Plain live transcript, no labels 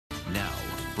Now,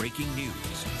 breaking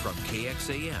news from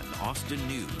KXAN Austin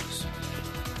News.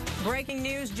 Breaking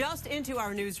news just into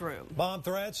our newsroom. Bomb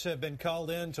threats have been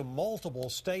called in to multiple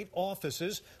state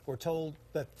offices. We're told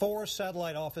that 4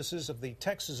 satellite offices of the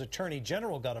Texas Attorney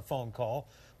General got a phone call.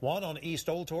 One on East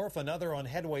Oldtorf, another on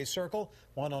Headway Circle,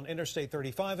 one on Interstate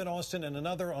 35 in Austin, and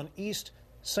another on East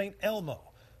St. Elmo.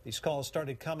 These calls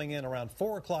started coming in around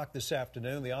 4 o'clock this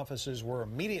afternoon. The offices were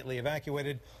immediately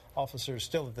evacuated. Officers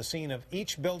still at the scene of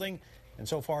each building. And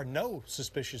so far, no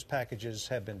suspicious packages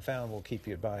have been found. We'll keep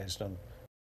you advised on